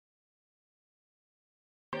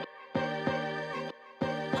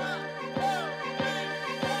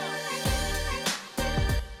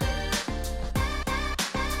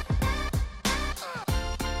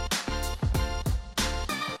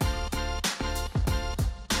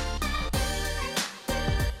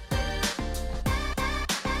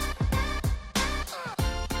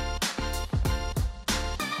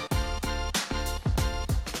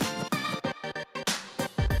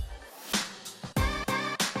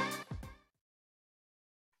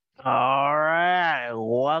All right,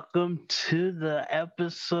 welcome to the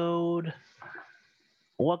episode.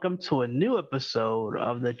 Welcome to a new episode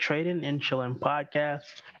of the Trading and Chilling podcast.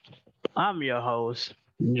 I'm your host,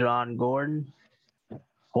 John Gordon.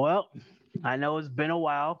 Well, I know it's been a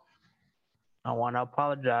while. I want to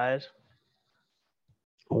apologize.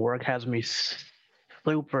 Work has me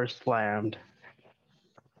super slammed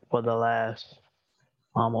for the last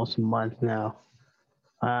almost month now.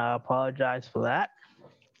 I apologize for that.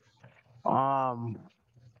 Um,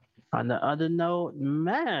 On the other note,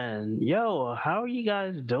 man, yo, how are you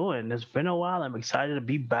guys doing? It's been a while. I'm excited to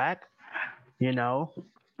be back. You know,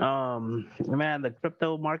 man, the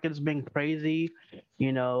crypto market's been crazy.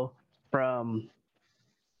 You know, from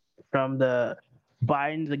the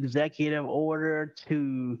Biden's executive order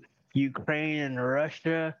to Ukraine and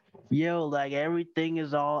Russia. Yo, like everything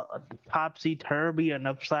is all topsy turvy and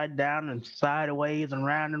upside down and sideways and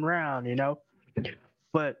round and round.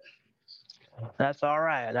 But that's all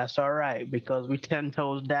right. That's all right because we 10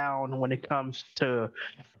 toes down when it comes to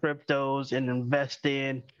cryptos and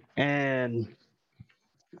investing and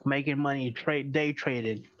making money day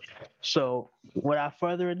trading. So without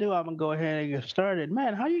further ado, I'm gonna go ahead and get started.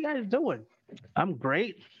 Man, how you guys doing? I'm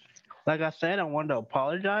great. Like I said, I wanted to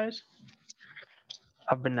apologize.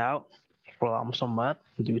 I've been out for almost a month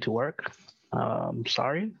due to work.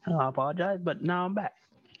 Sorry, I apologize, but now I'm back.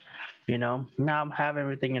 Now I'm having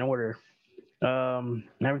everything in order.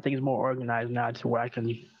 Everything's more organized now to where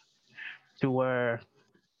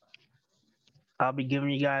I'll be giving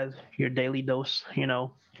you guys your daily dose,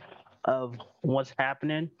 of what's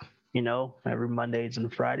happening, every Mondays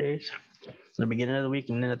and Fridays, the beginning of the week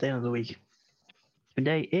and then at the end of the week.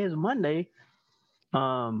 Today is Monday,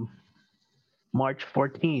 um, March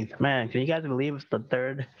 14th. Man, can you guys believe it's the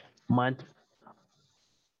third month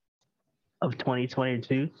of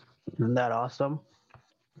 2022? Isn't that awesome?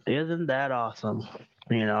 Isn't that awesome?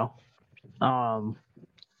 You know? Um,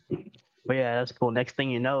 but yeah, that's cool. Next thing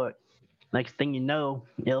you know,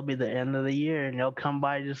 it'll be the end of the year and it'll come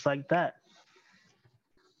by just like that.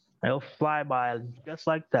 It'll fly by just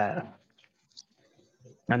like that.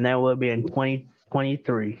 And then we'll be in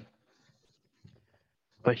 2023.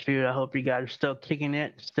 But shoot, I hope you guys are still kicking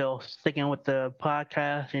it, still sticking with the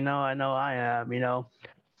podcast. I know I am.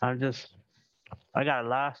 I'm just, I got a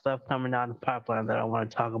lot of stuff coming down the pipeline that I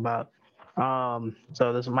want to talk about.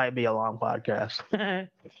 So this might be a long podcast.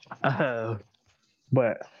 uh,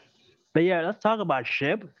 but, but yeah, let's talk about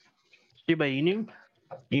Shiba Inu.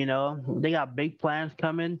 They got big plans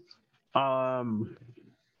coming. Um,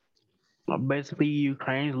 Basically,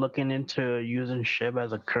 Ukraine's looking into using SHIB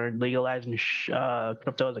as a legalizing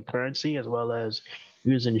crypto as a currency, as well as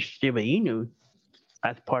using Shiba Inu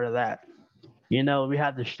as part of that. We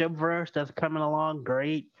have the Shibverse that's coming along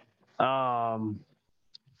great. Um,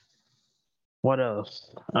 what else?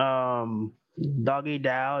 Doggy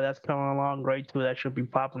DAO that's coming along great too. That should be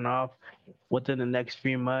popping off within the next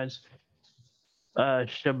few months.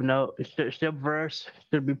 Shibverse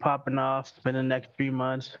should be popping off in the next few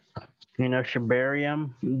months.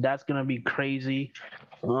 Shibarium, that's gonna be crazy.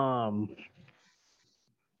 Um,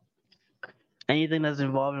 Anything that's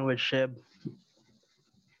involving with Shib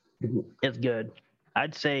is good.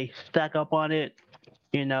 I'd say stack up on it.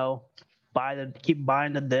 You know, keep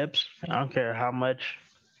buying the dips. I don't care how much.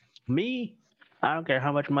 Me, I don't care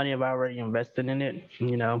how much money I've already invested in it.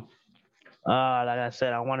 Like I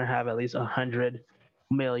said, I want to have at least 100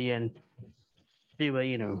 million Shiba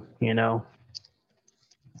Inu.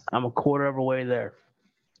 I'm a quarter of a way there.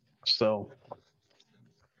 So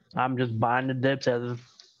I'm just buying the dips as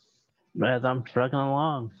I'm trucking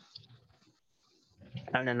along,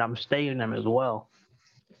 and then I'm staking them as well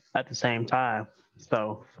at the same time.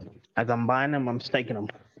 So as I'm buying them, I'm staking them.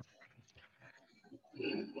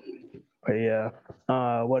 But yeah,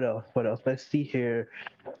 what else? What else? Let's see here.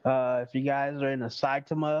 If you guys are in a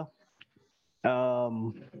Saitama,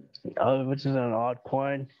 um, which is an odd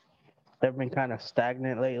coin, they've been kind of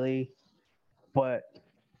stagnant lately, but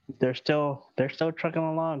they're still trucking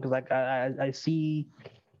along because like I see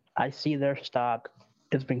their stock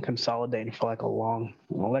has been consolidating for like a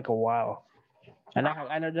while, and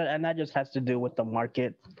that just has to do with the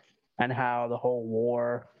market and how the whole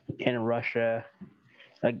war in Russia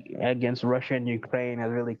against Russia and Ukraine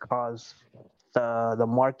has really caused the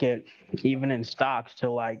market, even in stocks,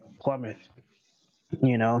 to like plummet.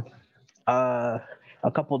 You know, uh,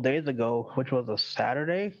 a couple days ago, which was a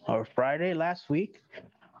Saturday or Friday last week,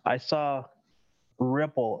 I saw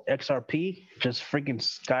Ripple XRP just freaking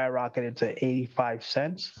skyrocketed to 85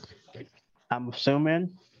 cents. I'm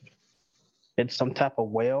assuming it's some type of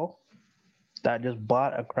whale that just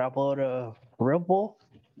bought a crap load of Ripple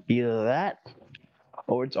Either that,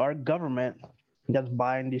 or it's our government that's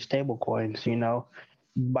buying these stable coins.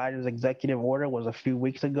 Biden's executive order was a few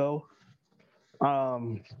weeks ago.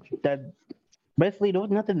 That basically there was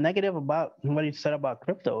nothing negative about what he said about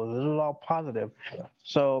cryptos. This was all positive.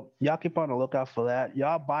 So y'all keep on the lookout for that.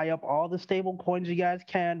 Y'all buy up all the stable coins you guys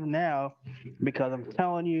can now, because I'm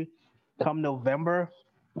telling you, come November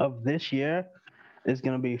of this year, it's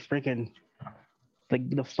gonna be freaking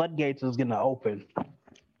the floodgates is gonna open.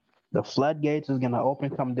 The floodgates is gonna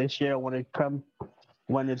open come this year when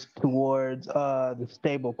it's towards the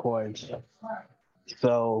stable coins.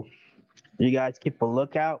 So you guys keep a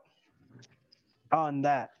lookout on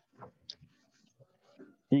that.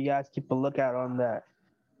 You guys keep a lookout on that.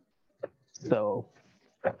 So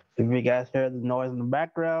if you guys hear the noise in the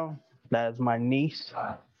background, that is my niece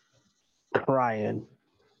crying.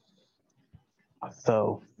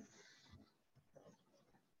 So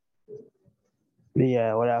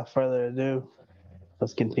yeah, without further ado,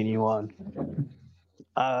 let's continue on.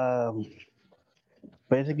 Um,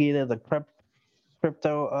 Basically, there's a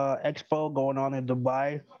crypto expo going on in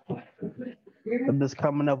Dubai this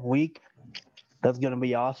coming up week. That's gonna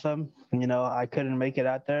be awesome. I couldn't make it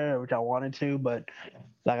out there, which I wanted to, but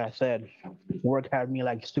like I said, work had me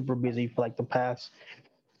like super busy for like the past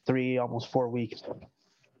 3, almost 4 weeks.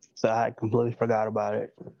 So I completely forgot about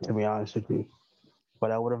it, to be honest with you.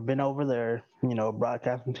 But I would have been over there,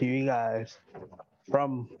 broadcasting to you guys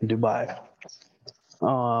from Dubai,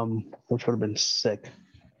 which would have been sick.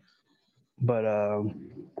 But I'll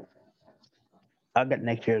get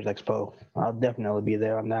next year's expo. I'll definitely be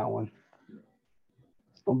there on that one.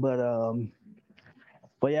 But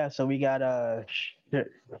yeah, so we got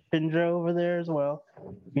Shindra over there as well.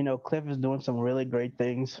 Cliff is doing some really great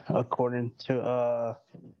things according to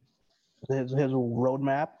his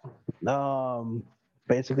roadmap. Um,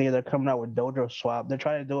 Basically, they're coming out with Dojo Swap. They're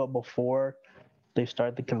trying to do it before they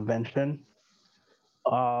start the convention.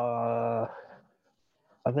 Uh,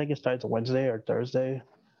 I think it starts Wednesday or Thursday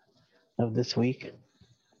of this week.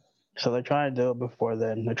 So they're trying to do it before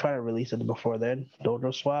then. They're trying to release it before then.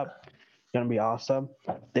 Dojo Swap. Gonna be awesome.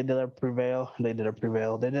 They did a prevail. They did a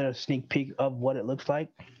prevail. They did a sneak peek of what it looks like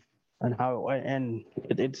and how it went. And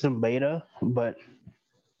it's in beta, but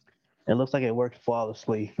it looks like it worked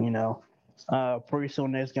flawlessly. Pretty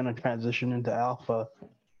soon it's gonna transition into alpha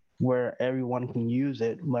where everyone can use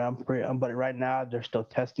it. But right now they're still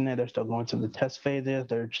testing it. They're still going through the test phases.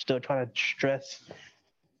 They're still trying to stress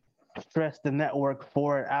the network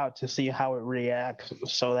for it out to see how it reacts,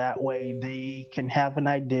 so that way they can have an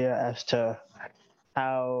idea as to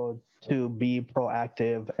how to be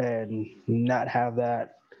proactive and not have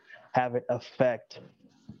it affect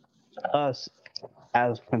us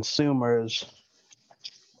as consumers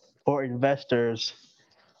or investors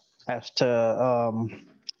as to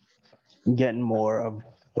getting more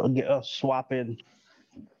of swapping,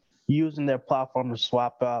 using their platform to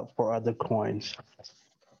swap out for other coins.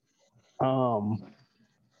 Um,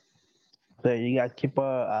 so you guys keep an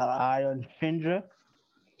eye on Shinja.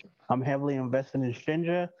 I'm heavily invested in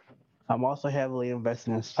Shinja. I'm also heavily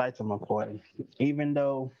invested in Saitama coin, even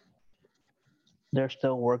though they're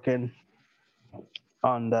still working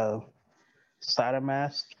on the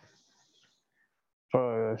Saitamask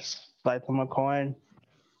for Saitama coin.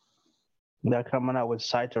 They're coming out with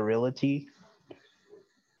Saita Realty,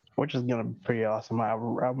 which is gonna be pretty awesome. I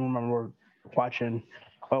remember watching,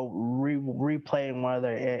 replaying one of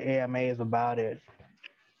their AMAs about it,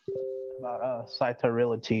 about Saita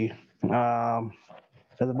Realty.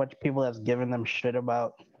 There's a bunch of people that's giving them shit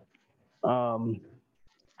about um,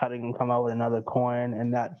 how they can come out with another coin and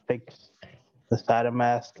not fix the Saita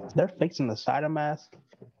mask. They're fixing the Saita mask,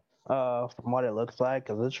 from what it looks like,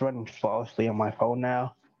 because it's running flawlessly on my phone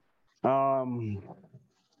now. Um,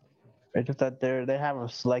 it's just that they have a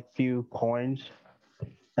select few coins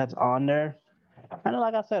that's on there. And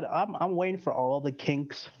like I said, I'm waiting for all the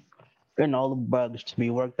kinks and all the bugs to be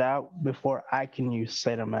worked out before I can use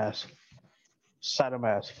SataMask.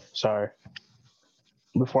 SataMask, sorry,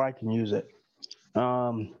 before I can use it.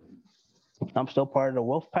 Um, I'm still part of the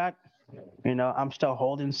Wolf Pack. I'm still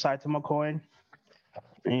holding Saitama coin.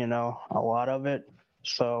 A lot of it.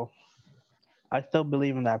 So I still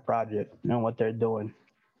believe in that project and what they're doing.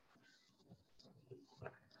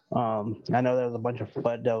 I know there's a bunch of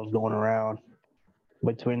FUD that was going around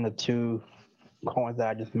between the two coins that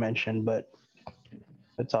I just mentioned, but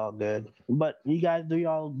it's all good. But you guys do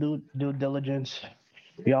y'all due diligence,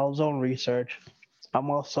 y'all's own research. I'm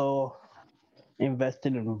also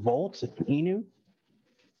invested in Volt Inu.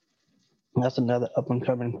 That's another up and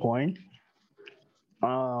coming coin.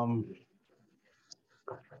 Um,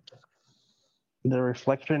 The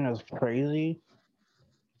reflection is crazy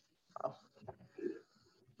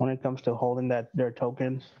when it comes to holding that their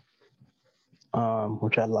tokens,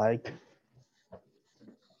 which I like.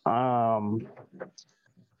 Um,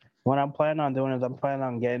 what I'm planning on doing is I'm planning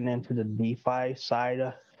on getting into the DeFi side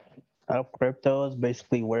of cryptos,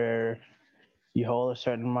 basically where you hold a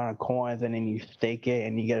certain amount of coins and then you stake it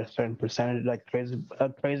and you get a certain percentage, like a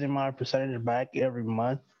crazy amount of percentage back every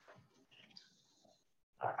month.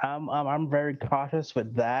 I'm very cautious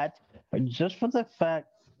with that, just for the fact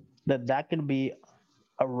that that could be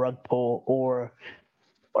a rug pull, or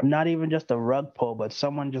not even just a rug pull, but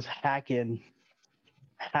someone just hacking,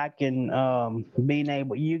 being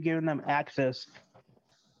able, you giving them access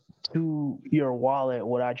to your wallet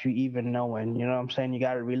without you even knowing. You know what I'm saying? You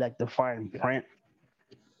got to read like the fine print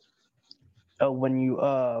when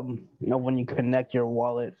you connect your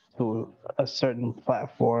wallet to a certain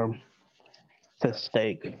platform to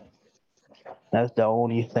stake. That's the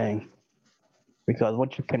only thing, because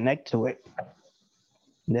once you connect to it,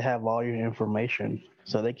 they have all your information,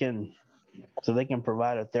 so they can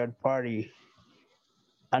provide a third party.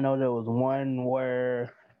 I know there was one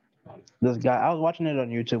where this guy, I was watching it on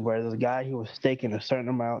YouTube, where this guy, he was staking a certain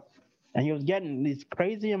amount and he was getting these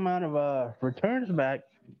crazy amount of returns back,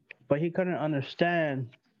 but he couldn't understand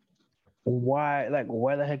why, like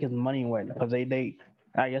where the heck his money went, because they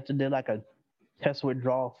I guess they did like a test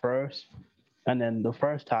withdrawal first, and then the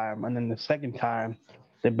first time, and then the second time,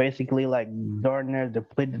 they basically like darn near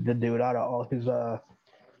depleted the dude out of all his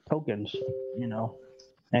tokens, you know.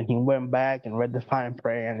 And he went back and read the fine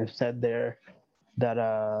print, and it said there that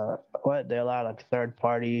what they allow like third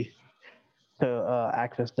party to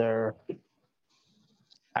access their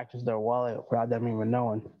wallet without them even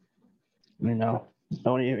knowing, you know.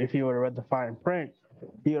 Only if he would have read the fine print,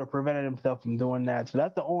 he would have prevented himself from doing that. So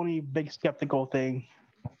that's the only big skeptical thing.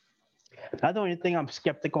 That's the only thing I'm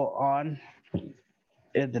skeptical on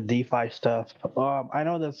is the DeFi stuff. I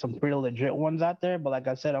know there's some pretty legit ones out there, but like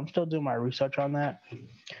I said, I'm still doing my research on that,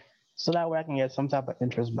 so that way I can get some type of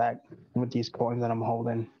interest back with these coins that I'm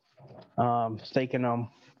holding, staking them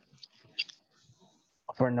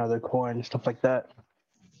for another coin, stuff like that.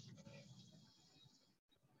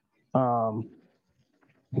 Um,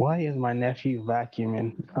 why is my nephew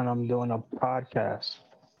vacuuming and I'm doing a podcast?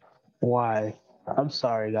 Why? I'm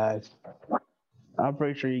sorry, guys. I'm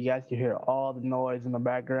pretty sure you guys can hear all the noise in the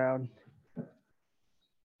background.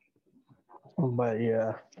 But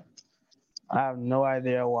yeah, I have no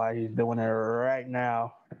idea why he's doing it right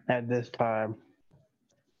now at this time.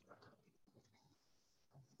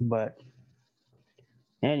 But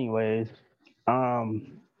anyways,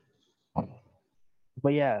 um,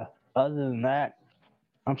 but yeah, other than that,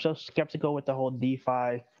 I'm so skeptical with the whole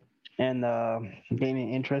DeFi and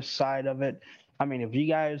gaining interest side of it. I mean, if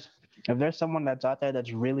there's someone that's out there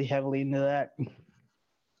that's really heavily into that,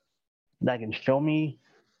 that can show me,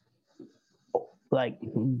 like,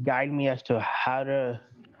 guide me as to how to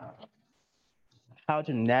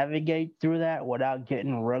navigate through that without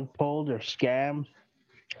getting rug pulled or scammed,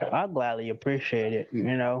 I'll gladly appreciate it.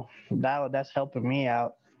 You know, that's helping me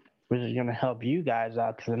out, which is gonna help you guys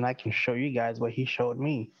out, because then I can show you guys what he showed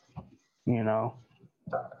me. You know,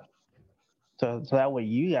 so that way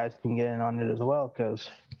you guys can get in on it as well, because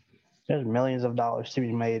there's millions of dollars to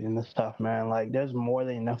be made in this stuff, man. Like, there's more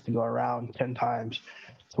than enough to go around 10 times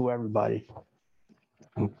to everybody.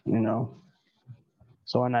 You know,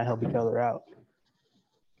 so why not help each other out?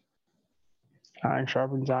 Iron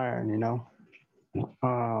sharpens iron. You know.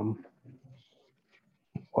 Um,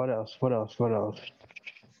 what else? What else? What else?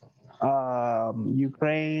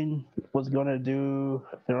 Ukraine was gonna do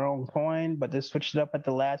their own coin, but they switched it up at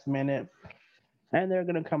the last minute, and they're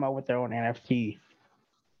gonna come out with their own NFT.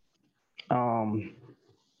 Um,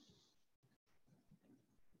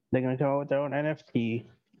 they're gonna come out with their own NFT.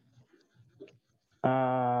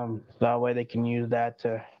 So that way they can use that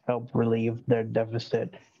to help relieve their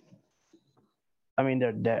deficit. I mean,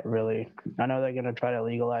 their debt, really. I know they're gonna try to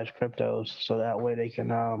legalize cryptos, so that way they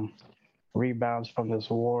can rebound from this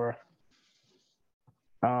war.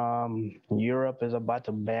 Europe is about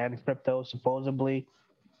to ban crypto, supposedly,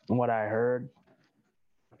 from what I heard.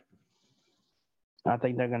 I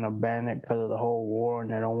think they're gonna ban it because of the whole war,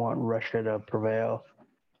 and they don't want Russia to prevail.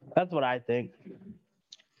 That's what I think.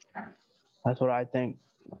 That's what I think.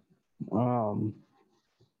 Um,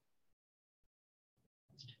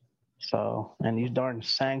 and these darn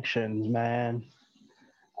sanctions, man.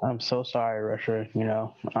 I'm so sorry, Russia.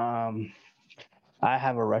 I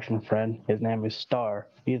have a Russian friend. His name is Star.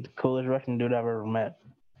 He's the coolest Russian dude I've ever met.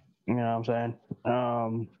 You know what I'm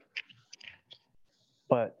saying?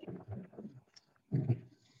 But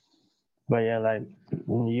But yeah, like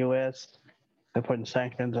in the U.S., they're putting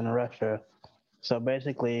sanctions on Russia. So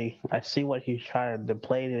basically, I see what he's trying to the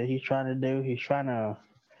play that he's trying to do. He's trying to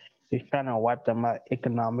wipe them out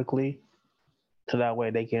economically, so that way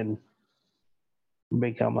they can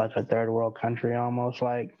become like a third world country almost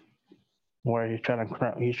like where he's trying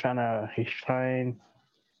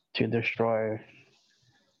to destroy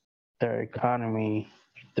their economy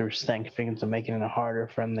through sanctions and making it harder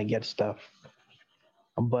for them to get stuff.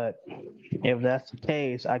 But if that's the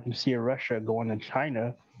case, I can see Russia going to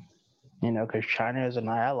China, because China is an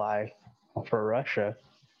ally for Russia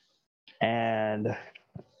and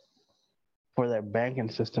for their banking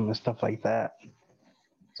system and stuff like that.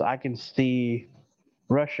 So I can see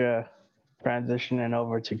Russia transitioning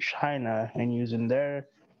over to China and using their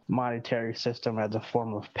monetary system as a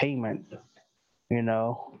form of payment.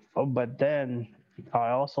 But then I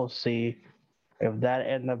also see if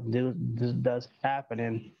that does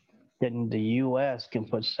happening, then the U.S. can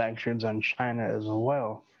put sanctions on China as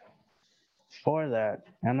well for that.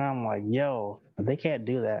 And I'm like, yo, they can't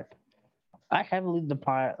do that. I heavily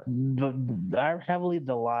depend. I heavily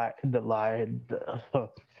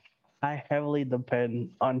I heavily depend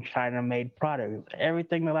on China-made products.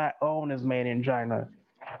 Everything that I own is made in China.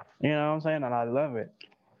 You know what I'm saying? And I love it.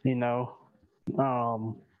 You know.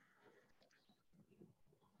 Um.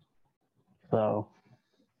 So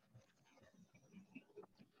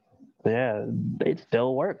yeah, it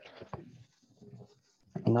still works.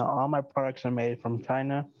 All my products are made from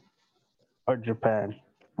China or Japan.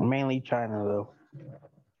 Mainly China though,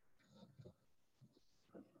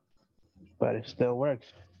 but it still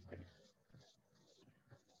works.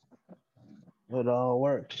 It all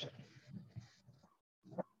works.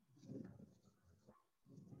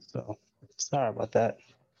 So sorry about that,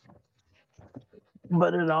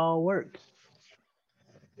 but it all works.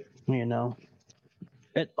 You know,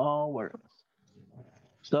 it all works.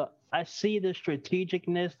 So I see the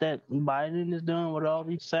strategicness that Biden is doing with all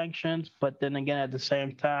these sanctions, but then again, at the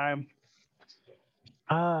same time,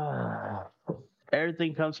 ah,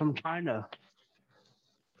 everything comes from China.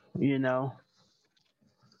 You know,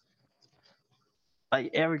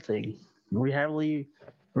 like everything. We heavily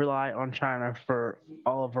rely on China for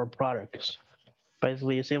all of our products.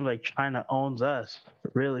 Basically, it seems like China owns us,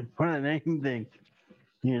 really, more than anything,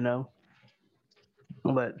 you know?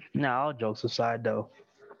 But now, all jokes aside, though.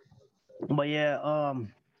 But yeah,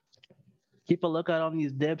 keep a lookout on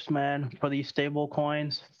these dips, man, for these stable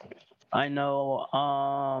coins. I know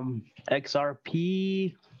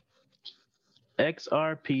XRP,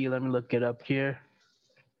 let me look it up here.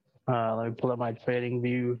 Let me pull up my trading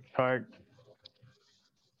view chart.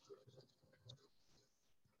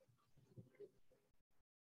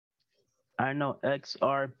 I know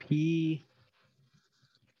XRP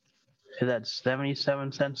is at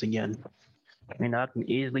 77 cents again. I can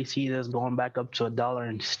easily see this going back up to $1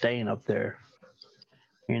 and staying up there,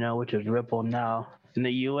 which is Ripple now. In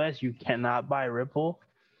the US, you cannot buy Ripple,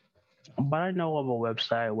 but I know of a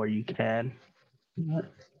website where you can.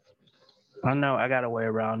 I know I got a way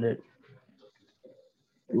around it.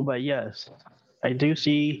 But yes, I do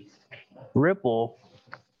see Ripple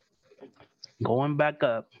going back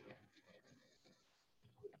up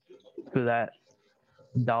to that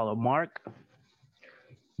dollar mark,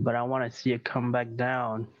 but I want to see it come back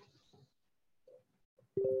down.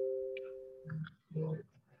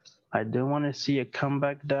 I do want to see it come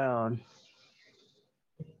back down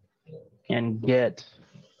and get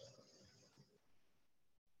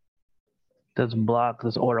this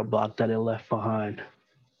order block that it left behind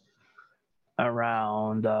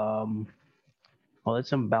around, well,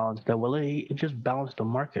 it's imbalanced there. Well, it just balanced the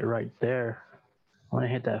market right there. I want to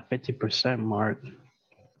hit that 50% mark,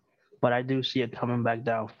 but I do see it coming back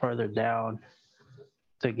down further down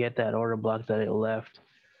to get that order block that it left.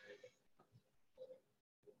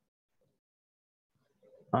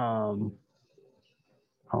 Hold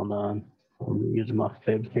on, I'm using my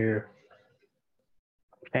fib here.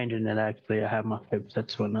 Changing it actually. I have my fib set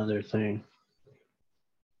to another thing,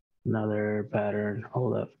 another pattern.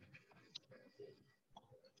 Hold up.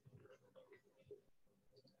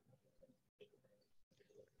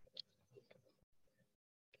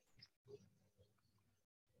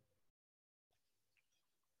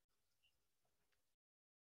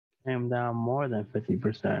 Came down more than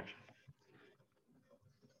 50%.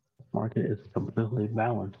 Market is completely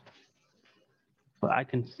balanced. But I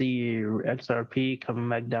can see XRP coming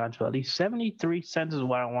back down to at least 73 cents is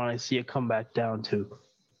what I want to see it come back down to.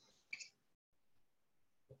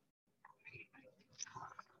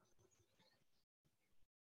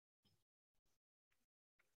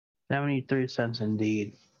 73 cents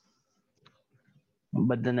indeed.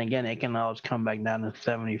 But then again, it can always come back down to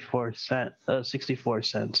 64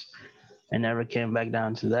 cents. It never came back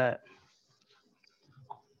down to that.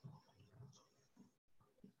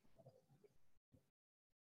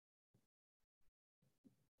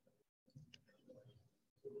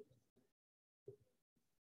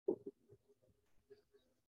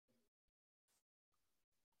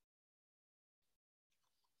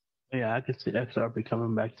 Yeah, I could see XRP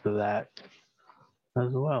coming back to that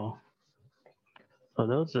as well. So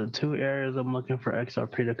those are two areas I'm looking for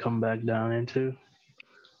XRP to come back down into.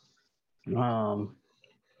 Um,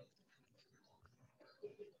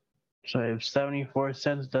 so if 73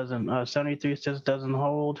 cents doesn't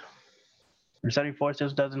hold, or 74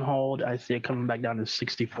 cents doesn't hold, I see it coming back down to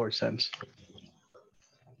 64 cents.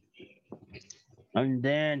 And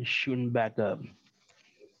then shooting back up.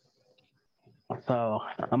 So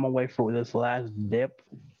I'm gonna wait for this last dip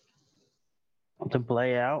to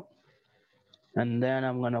play out, and then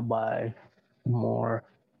I'm gonna buy more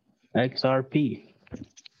XRP.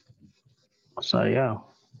 So yeah,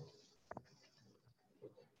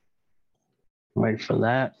 wait for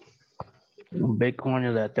that. Bitcoin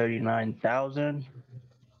is at 39,000.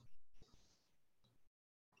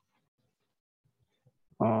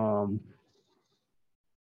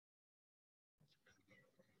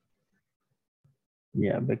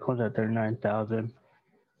 Yeah, Bitcoin's at 39,000.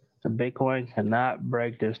 The Bitcoin cannot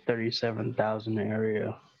break this 37,000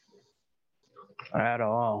 area at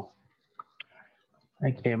all.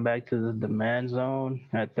 I came back to the demand zone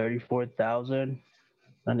at 34,000,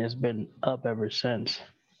 and it's been up ever since.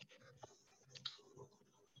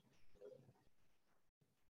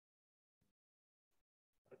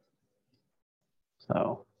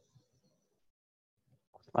 So,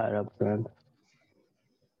 slight uptrend.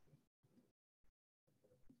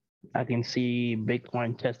 I can see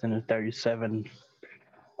Bitcoin testing the 37,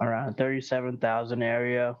 around 37,000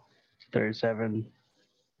 area,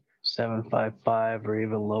 37,755 or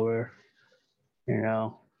even lower,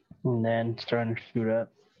 and then starting to shoot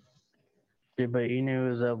up. Shiba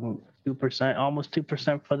Inu is up 2%, almost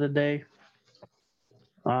 2% for the day.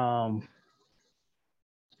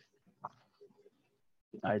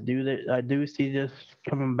 I do see this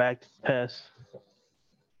coming back to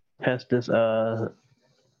test this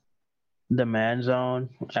demand zone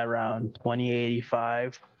around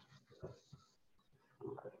 2085.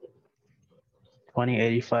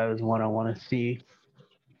 2085 is what I want to see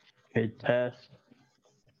it test,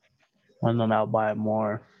 and then I'll buy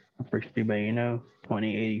more for Shiba Inu.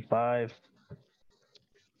 2085.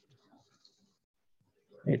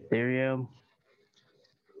 Ethereum.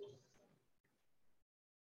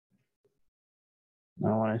 I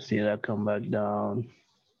want to see that come back down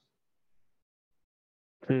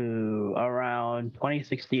to around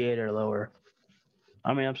 2068 or lower.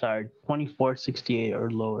 I'm sorry, 2468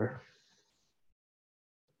 or lower.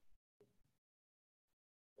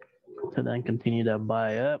 To then continue that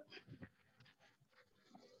buy up.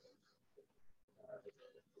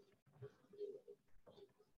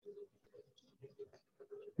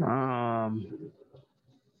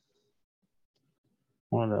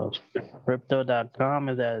 What else? Crypto.com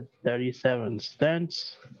is at 37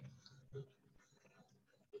 cents.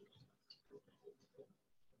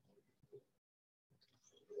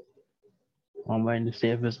 I'm waiting to see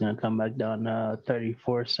if it's going to come back down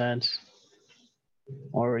 34 cents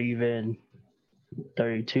or even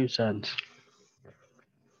 32 cents.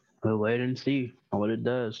 We'll wait and see what it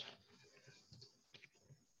does.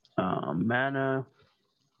 Mana.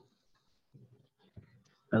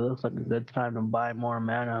 It looks like a good time to buy more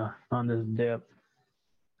mana on this dip.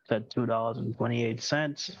 It's at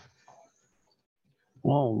 $2.28.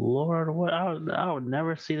 Oh Lord, what I would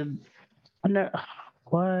never see the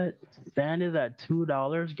what? Stand is at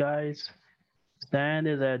 $2, guys. Stand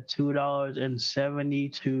is at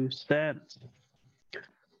 $2.72.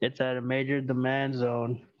 It's at a major demand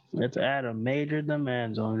zone. It's at a major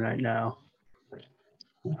demand zone right now.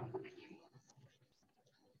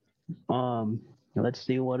 Let's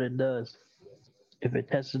see what it does. If it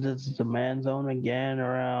tests this demand zone again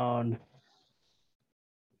around,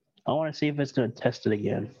 I want to see if it's going to test it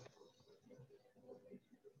again.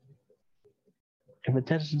 If it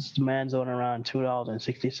tests its demand zone around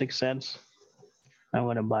 $2.66, I'm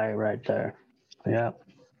going to buy it right there. Yeah.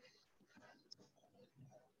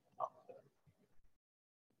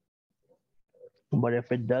 But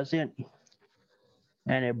if it doesn't,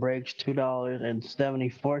 and it breaks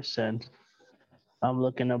 $2.74, I'm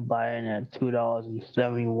looking to buy it at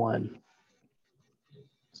 $2.71.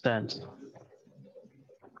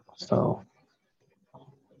 So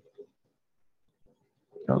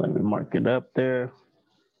let me mark it up there.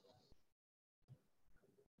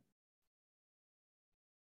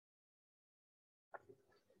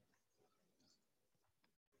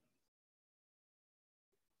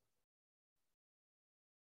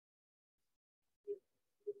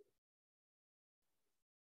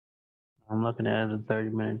 I'm looking at a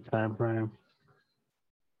 30-minute time frame.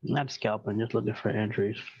 Not scalping, just looking for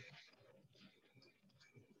entries.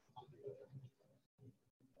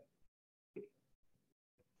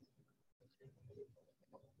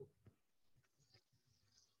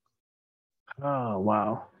 Oh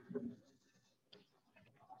wow.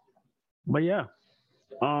 But yeah.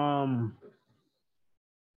 Um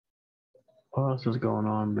what else is going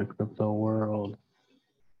on in the crypto world?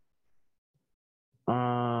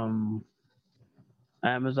 Um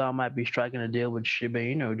Amazon might be striking a deal with Shiba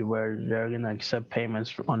Inu to where they're gonna accept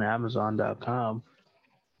payments on Amazon.com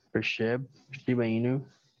for Shiba Inu.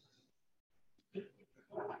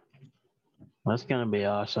 That's gonna be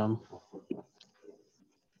awesome.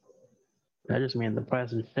 That just means the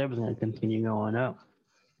price of SHIB is gonna continue going up.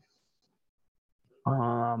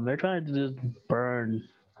 They're trying to just burn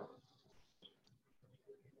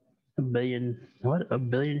a billion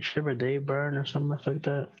SHIB a day burn or something like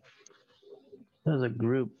that. There's a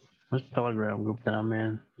group, this Telegram group that I'm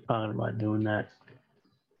in, talking about doing that.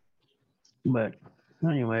 But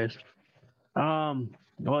anyways,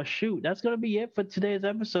 well, shoot, that's gonna be it for today's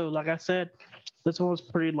episode. Like I said, this one was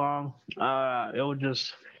pretty long. It was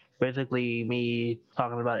just basically me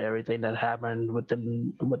talking about everything that happened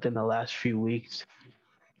within the last few weeks.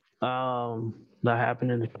 That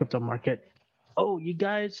happened in the crypto market. Oh, you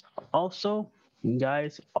guys also,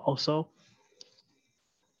 because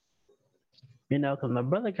my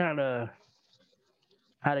brother kind of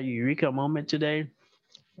had a eureka moment today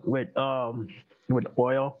with with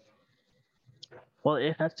oil. Well,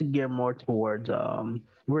 it has to gear more towards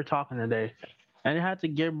we were talking today, and it had to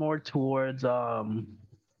gear more towards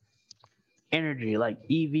energy, like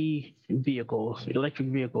EV vehicles, electric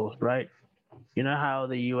vehicles, right? You know how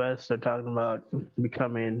the U.S. are talking about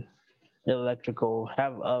becoming electrical,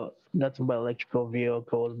 have nothing but electrical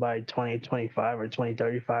vehicles by 2025 or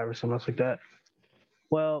 2035 or something like that.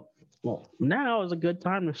 Well, now is a good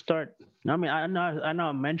time to start. I mean, I know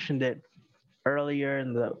I mentioned it earlier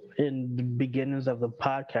in the beginnings of the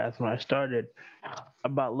podcast when I started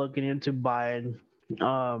about looking into buying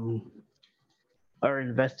um or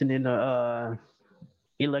investing in a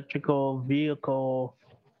electrical vehicle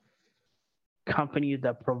companies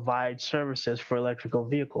that provide services for electrical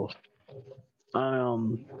vehicles.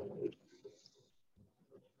 Um,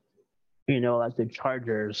 like the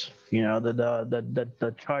chargers,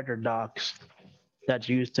 the charger docks that's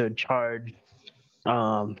used to charge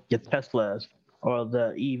your Teslas or the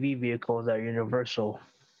EV vehicles that are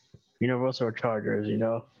universal chargers.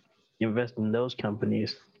 Invest in those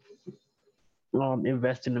companies.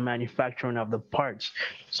 Invest in the manufacturing of the parts,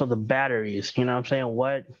 so the batteries. You know what I'm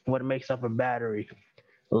saying? What makes up a battery?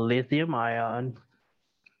 Lithium ion,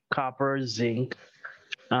 copper, zinc.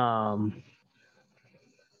 Um,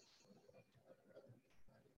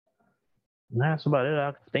 that's about it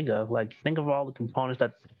I can think of. Like, think of all the components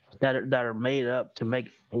that are made up to make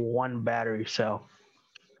one battery cell.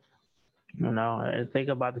 And think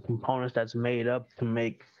about the components that's made up to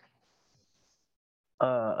make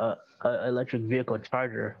a electric vehicle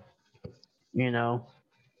charger. You know,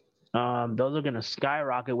 those are gonna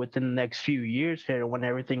skyrocket within the next few years here when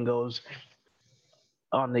everything goes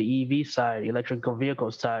on the EV side, electrical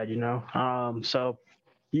vehicle side. So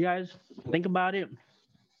you guys think about it.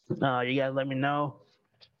 You guys let me know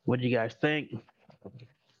what you guys think.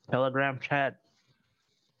 Telegram chat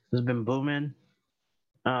has been booming.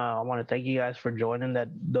 I want to thank you guys for joining.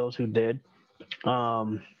 Those who did.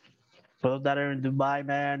 Um, for those that are in Dubai,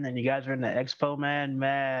 man, and you guys are in the expo,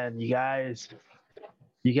 man, you guys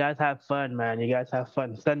have fun, man. You guys have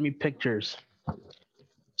fun. Send me pictures.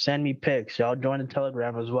 Send me pics. Y'all join the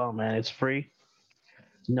Telegram as well, man. It's free.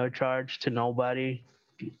 No charge to nobody.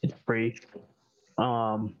 It's free.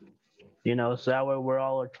 Um, so that way we're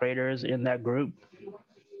all traders in that group.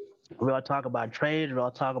 We all talk about trade. We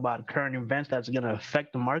all talk about current events that's gonna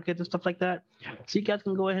affect the market and stuff like that. So you guys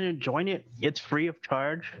can go ahead and join it. It's free of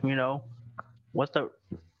charge. What's the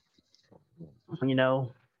you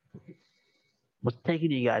know what's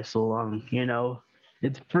taking you guys so long?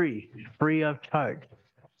 It's free of charge.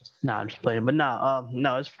 No, I'm just playing. But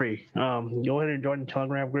no, it's free. Go ahead and join the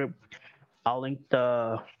Telegram group. I'll link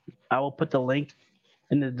the. I will put the link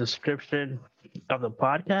in the description of the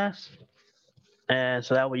podcast, and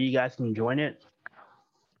so that way you guys can join it.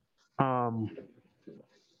 Um,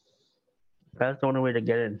 that's the only way to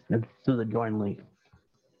get in. It's through the join link.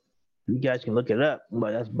 You guys can look it up,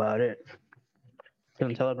 but that's about it. In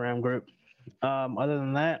the Telegram group. Other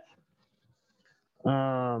than that,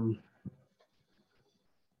 um,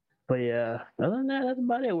 but yeah, other than that, that's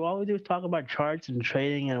about it. All we do is talk about charts and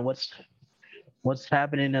trading and what's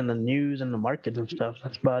happening in the news and the markets and stuff.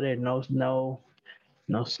 That's about it. No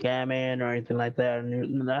scamming or anything like that.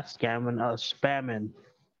 Not scamming, spamming.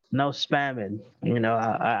 No spamming.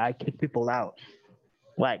 I kick people out.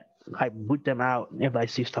 Like I boot them out if I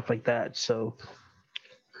see stuff like that. So,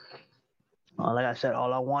 like I said,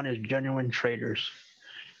 all I want is genuine traders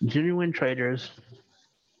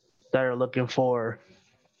that are looking for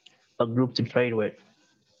a group to trade with.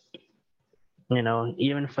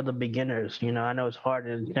 Even for the beginners. I know it's hard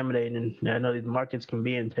and intimidating. I know these markets can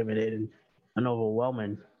be intimidating and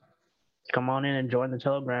overwhelming. Come on in and join the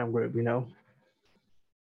Telegram group.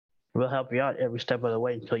 We'll help you out every step of the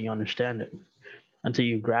way until you understand it, until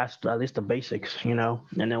you grasp at least the basics. And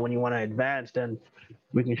then when you want to advance, then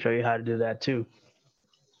we can show you how to do that too.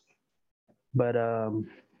 But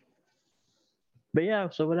yeah.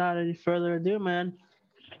 So without any further ado, man,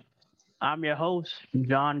 I'm your host,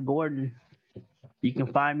 John Gordon. You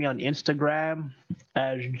can find me on Instagram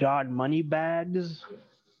as John Moneybags.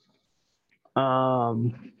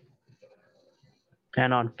 And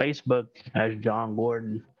on Facebook as John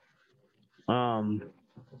Gordon. Um,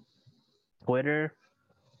 Twitter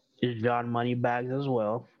is John Moneybags as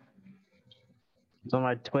well. So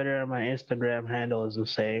my Twitter and my Instagram handle is the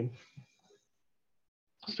same.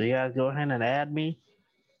 So you guys go ahead and add me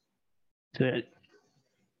to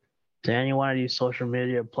any one of these social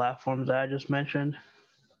media platforms that I just mentioned.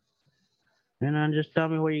 And then just tell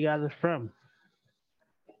me where you guys are from.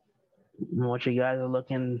 And what you guys are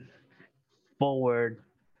looking forward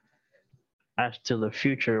as to the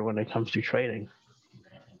future when it comes to trading.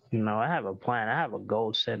 I have a plan. I have a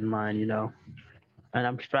goal set in mind, and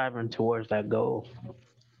I'm striving towards that goal.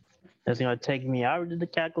 It's gonna take me. I already did the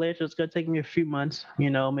calculation. It's gonna take me a few months,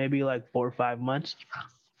 maybe like 4 or 5 months.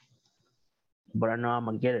 But I know I'm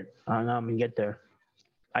gonna get it. I know I'm gonna get there.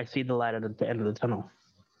 I see the light at the end of the tunnel.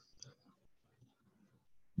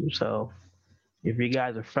 So if you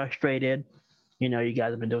guys are frustrated, you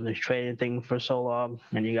guys have been doing this trading thing for so long,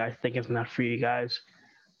 and you guys think it's not for you guys,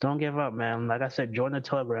 don't give up, man. Like I said, join the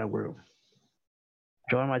Telegram group.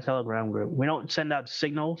 Join my Telegram group. We don't send out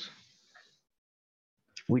signals.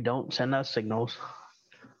 We don't send out signals.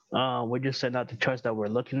 We just send out the charts that we're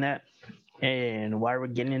looking at and why we're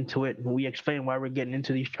getting into it. We explain why we're getting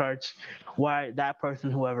into these charts, why that person,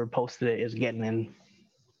 whoever posted it, is getting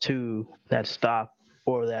into that stock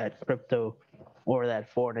or that crypto or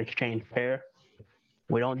that foreign exchange pair.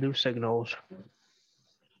 We don't do signals.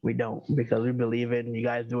 We don't, because we believe in you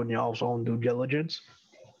guys doing your own due diligence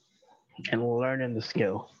and learning the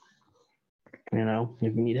skill. If you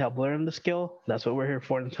need help learning the skill, that's what we're here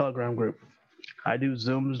for in the Telegram group. I do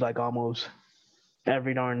Zooms like almost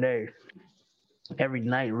every darn day, every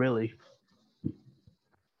night, really.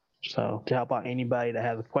 So to help out anybody that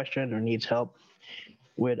has a question or needs help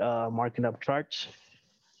with marking up charts,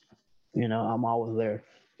 I'm always there.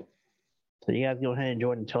 So you guys go ahead and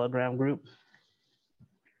join the Telegram group.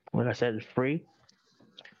 Like I said, it's free,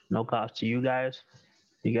 no cost to you guys.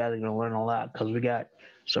 You guys are gonna learn a lot because we got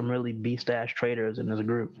some really beast ass traders in this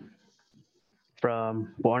group,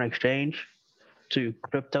 from foreign exchange to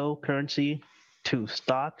cryptocurrency to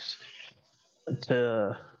stocks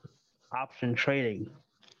to option trading.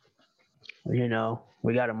 We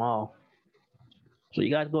got them all. So you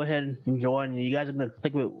guys go ahead and join. You guys are gonna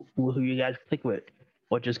click with who you guys click with,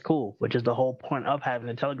 which is cool, which is the whole point of having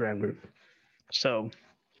a Telegram group. So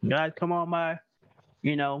you guys come on by,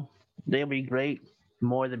 they'll be great.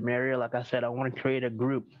 More the merrier. Like I said, I want to create a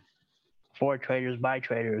group for traders by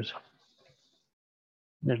traders.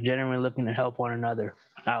 Just genuinely looking to help one another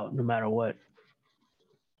out no matter what.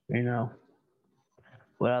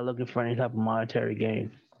 Without looking for any type of monetary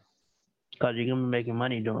gain. Because you're gonna be making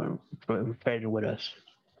money doing trading with us.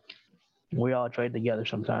 We all trade together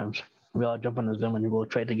sometimes. We all jump on the Zoom and we'll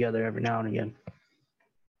trade together every now and again.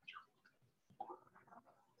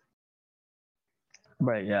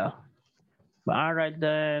 But yeah. But all right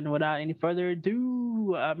then, without any further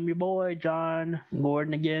ado, I'm your boy John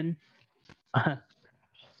Gordon again. And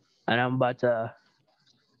I'm about to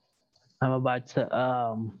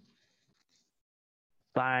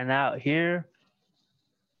sign out here.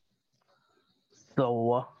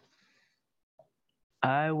 So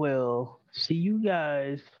I will see you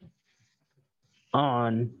guys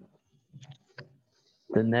on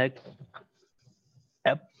the next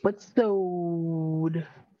episode.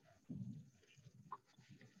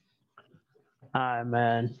 All right,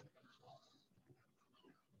 man.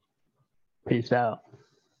 Peace out.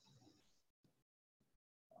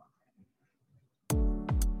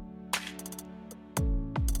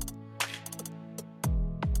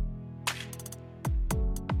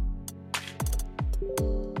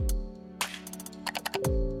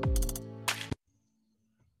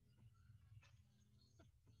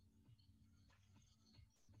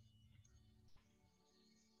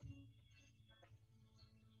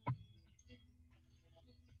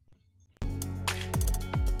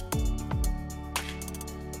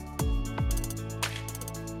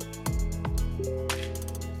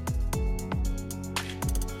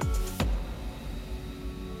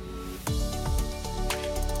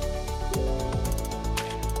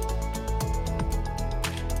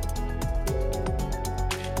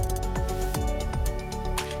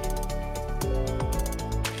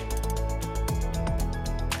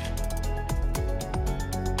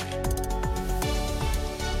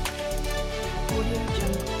 Audio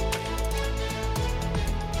Jungle.